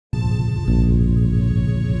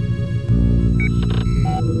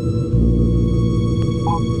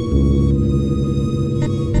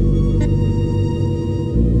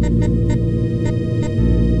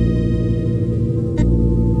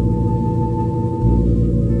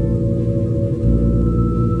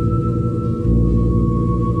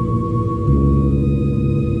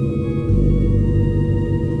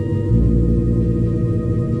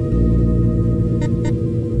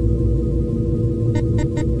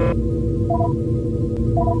All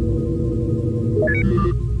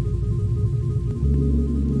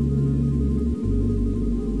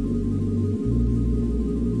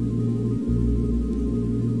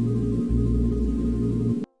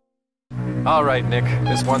right, Nick,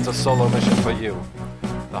 this one's a solo mission for you.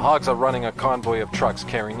 The Hogs are running a convoy of trucks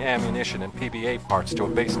carrying ammunition and PBA parts to a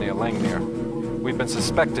base near Langmuir. We've been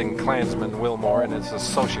suspecting Klansman Wilmore and his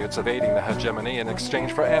associates of aiding the hegemony in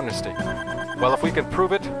exchange for amnesty. Well, if we can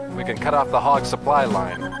prove it, we can cut off the Hog supply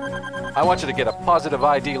line. I want you to get a positive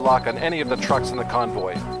ID lock on any of the trucks in the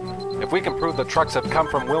convoy. If we can prove the trucks have come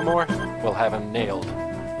from Wilmore, we'll have him nailed.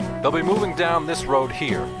 They'll be moving down this road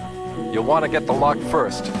here. You'll want to get the lock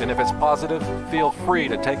first, and if it's positive, feel free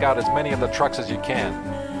to take out as many of the trucks as you can.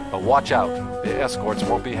 But watch out, the escorts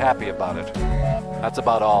won't be happy about it. That's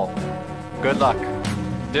about all. Good luck.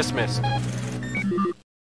 Dismissed.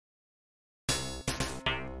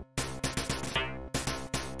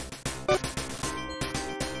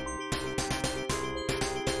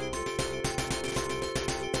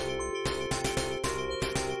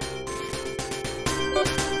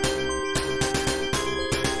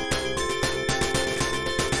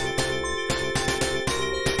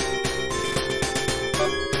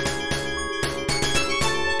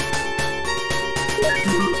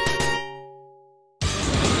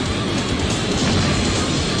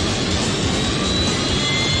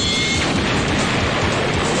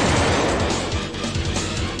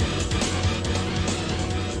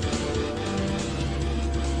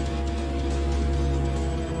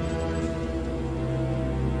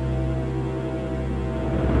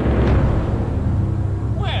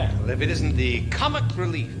 If it isn't the comic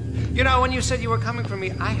relief. You know, when you said you were coming for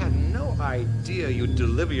me, I had no idea you'd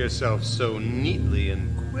deliver yourself so neatly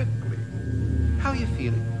and quickly. How are you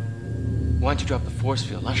feeling? Why don't you drop the force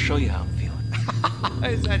field? I'll show you how I'm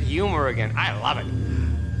feeling. Is that humor again? I love it.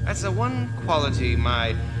 That's the one quality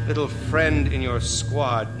my little friend in your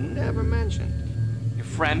squad never mentioned. Your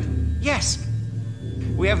friend? Yes.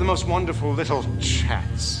 We have the most wonderful little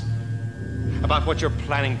chats about what you're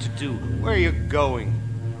planning to do, where you're going,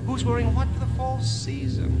 who's wearing what for the fall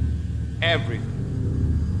season.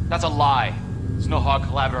 Everything. That's a lie. There's no Hog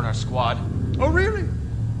collaborator in our squad. Oh, really?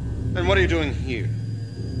 Then what are you doing here?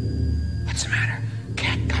 What's the matter?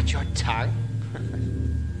 Cat got your tongue?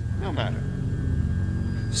 No matter.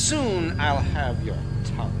 Soon I'll have your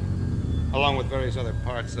tongue, along with various other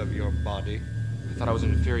parts of your body. I thought I was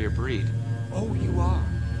an inferior breed. Oh, you are.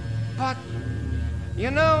 But, you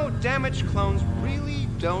know, damaged clones really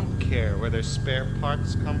don't care where their spare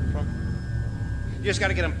parts come from. You just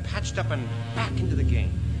gotta get them patched up and back into the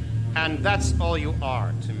game. And that's all you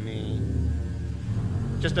are to me.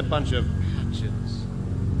 Just a bunch of patches,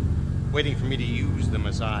 waiting for me to use them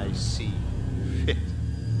as I see fit.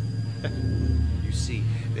 You see,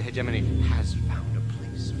 the hegemony has found a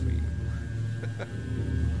place for you.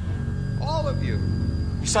 All of you.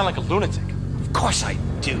 You sound like a lunatic. Of course I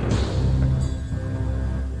do.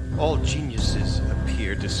 All geniuses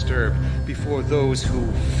appear disturbed before those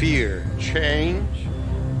who fear change.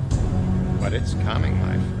 But it's coming,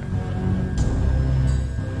 my friend.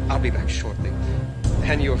 I'll be back shortly,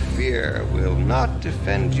 and your fear will not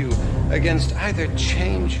defend you against either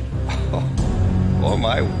change or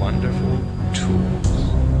my wonderful tools.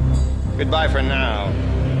 Goodbye for now,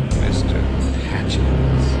 Mr. Patches.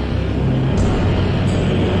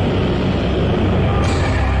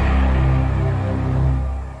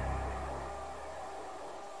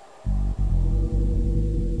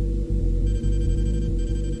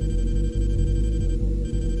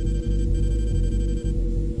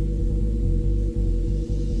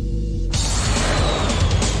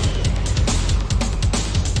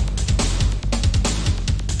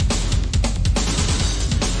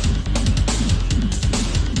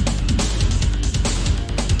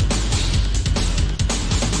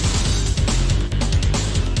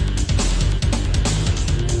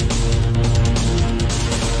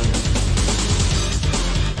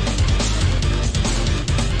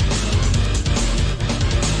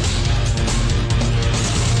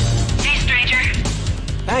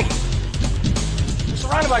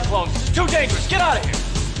 By clones. It's too dangerous. Get out of here.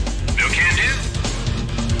 No can do.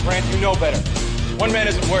 Grant, you know better. One man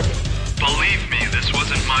isn't worth it. Believe me, this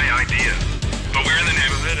wasn't my idea. But we're in the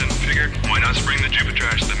neighborhood and figured, why not spring the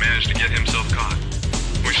Jupitrash that managed to get himself caught?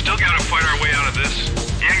 We've still got to fight our way out of this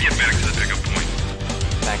and get back to the pickup point.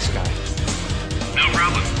 Thanks, Guy. No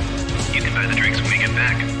problem. You can buy the drinks when we get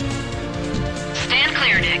back. Stand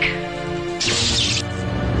clear, Nick.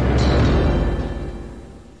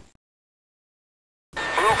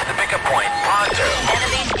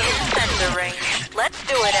 Enemies in sensor range. Let's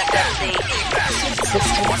do it, FFC.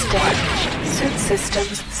 systems damaged. Suit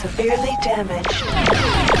systems severely damaged.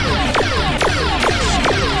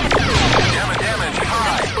 Gamma damage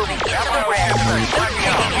high. Moving into the rear.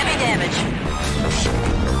 Taking heavy damage.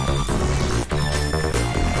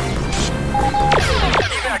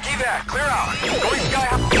 Evac, clear out. Going sky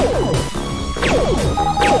high.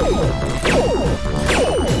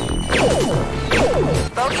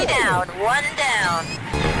 Bogey down, one down.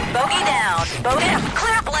 Bogey down, bogey down.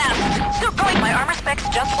 Clear blast. Still going. My armor specs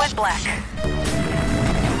just went black.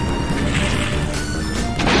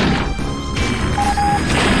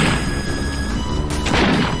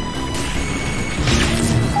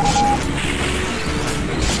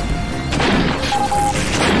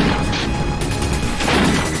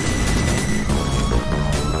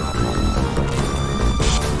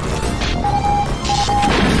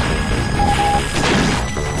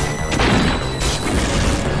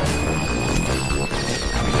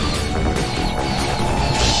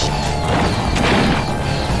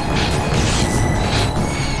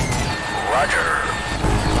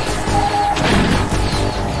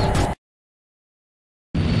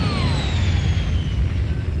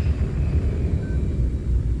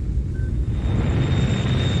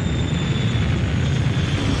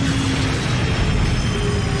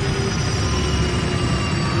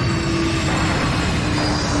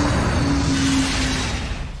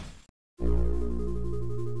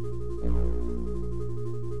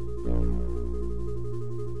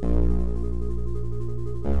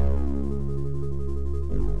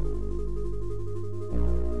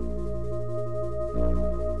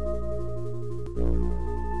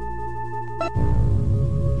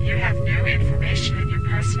 You have no information in your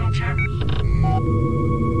personal terminal.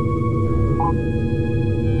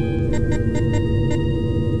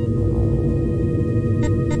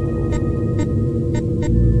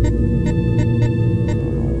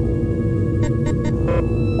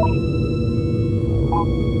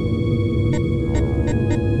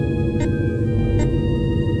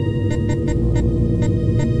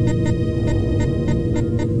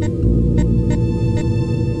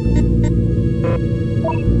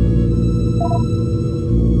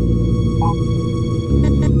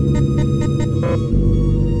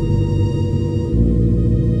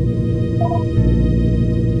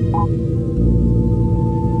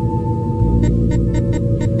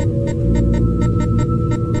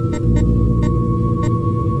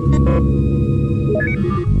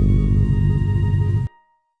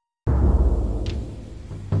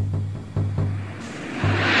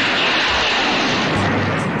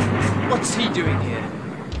 What's he doing here?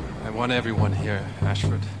 I want everyone here,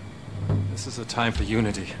 Ashford. This is a time for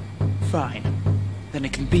unity. Fine. Then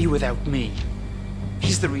it can be without me.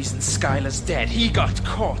 He's the reason Skylar's dead. He got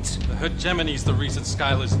caught. The hegemony's the reason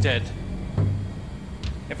Skylar's dead.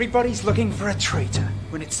 Everybody's looking for a traitor,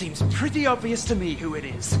 when it seems pretty obvious to me who it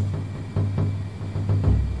is.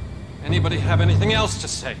 Anybody have anything else to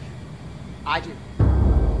say? I do.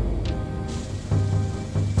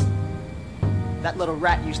 That little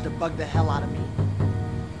rat used to bug the hell out of me.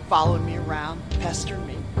 Following me around, pestering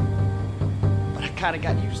me. But I kinda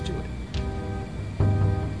got used to it.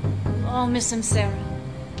 Oh, miss him, Sarah.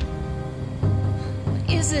 What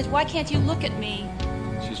is it? Why can't you look at me?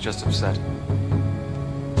 She's just upset.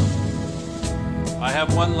 I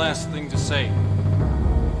have one last thing to say.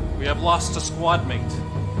 We have lost a squad mate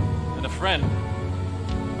and a friend,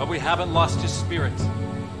 but we haven't lost his spirit.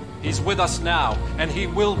 He's with us now, and he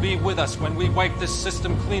will be with us when we wipe this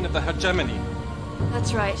system clean of the hegemony.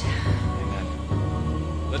 That's right. Amen.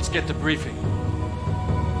 Let's get to briefing.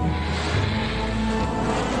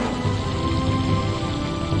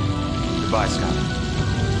 Goodbye, Scott.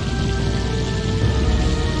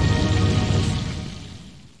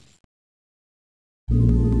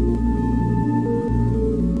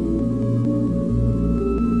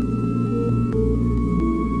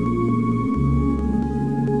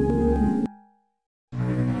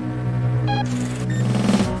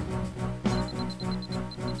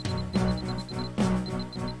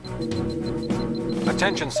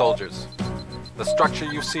 Attention, soldiers. The structure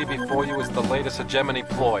you see before you is the latest hegemony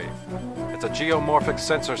ploy. It's a geomorphic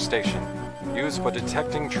sensor station, used for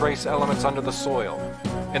detecting trace elements under the soil.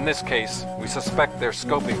 In this case, we suspect they're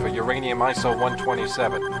scoping for uranium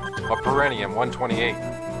ISO-127, or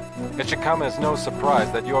Perrhenium-128. It should come as no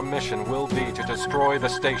surprise that your mission will be to destroy the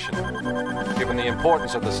station. Given the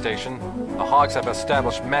importance of the station, the Hogs have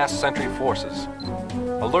established mass sentry forces.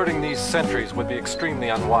 Alerting these sentries would be extremely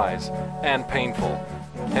unwise and painful.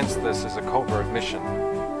 Hence, this is a covert mission.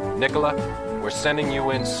 Nicola, we're sending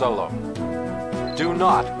you in solo. Do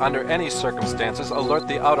not, under any circumstances, alert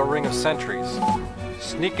the outer ring of sentries.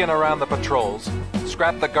 sneak in around the patrols,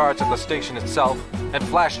 scrap the guards at the station itself, and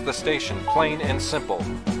flash the station, plain and simple.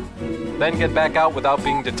 Then get back out without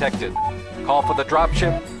being detected. Call for the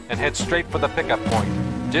dropship and head straight for the pickup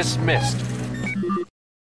point. Dismissed.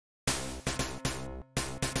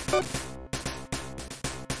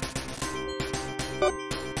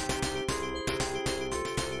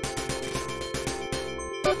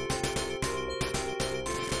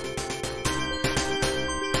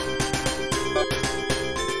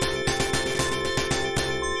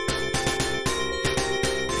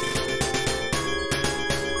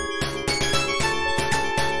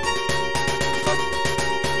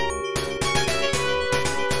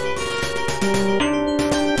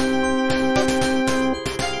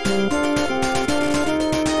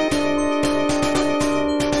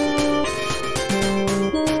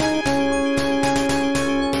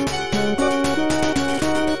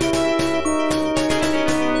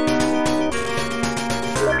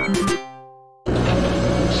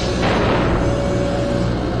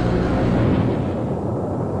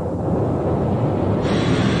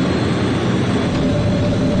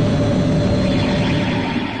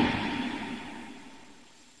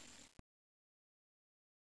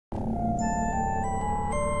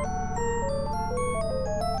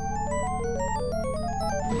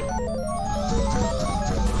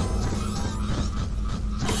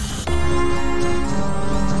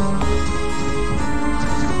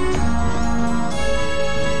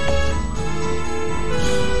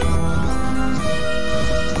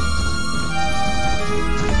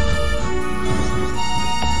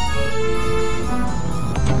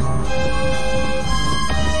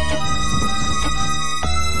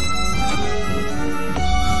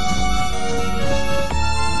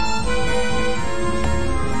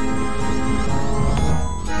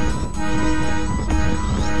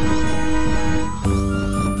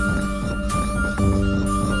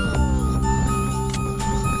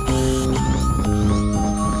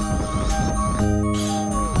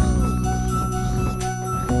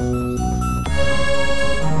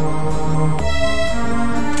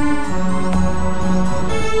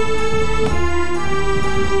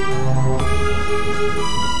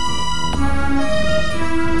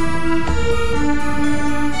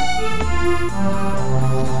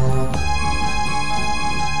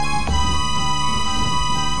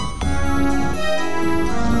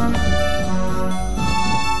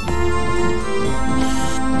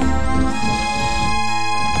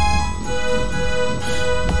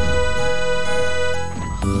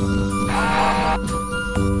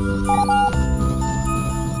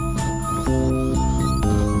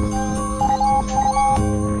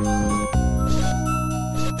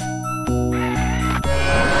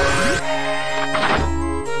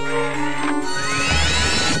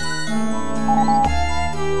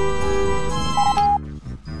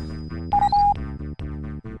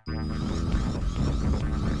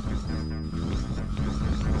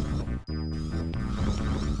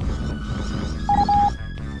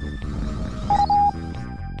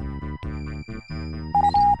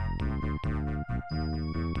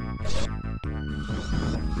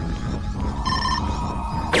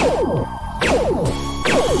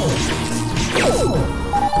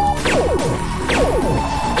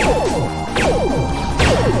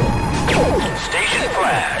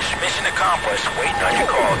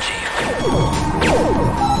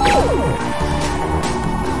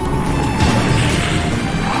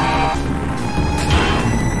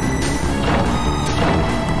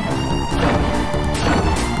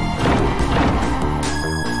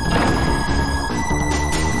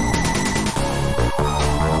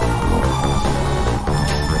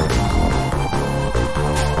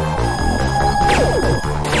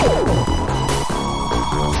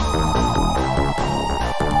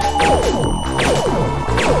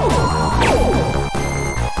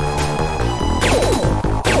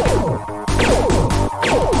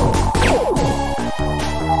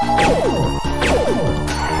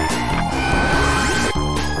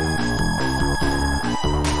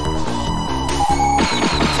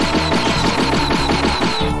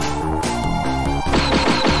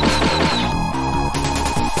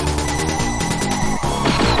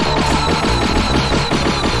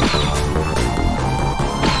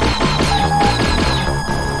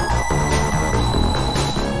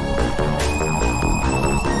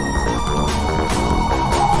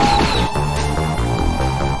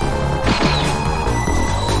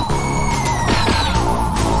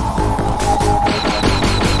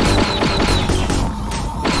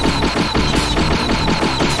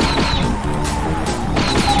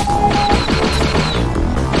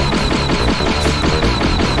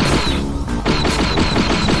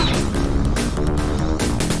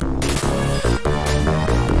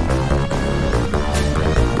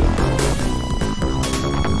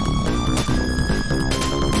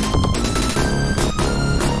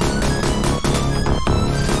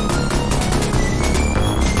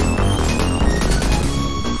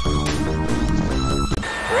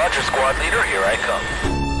 Roger, squad leader, here I come.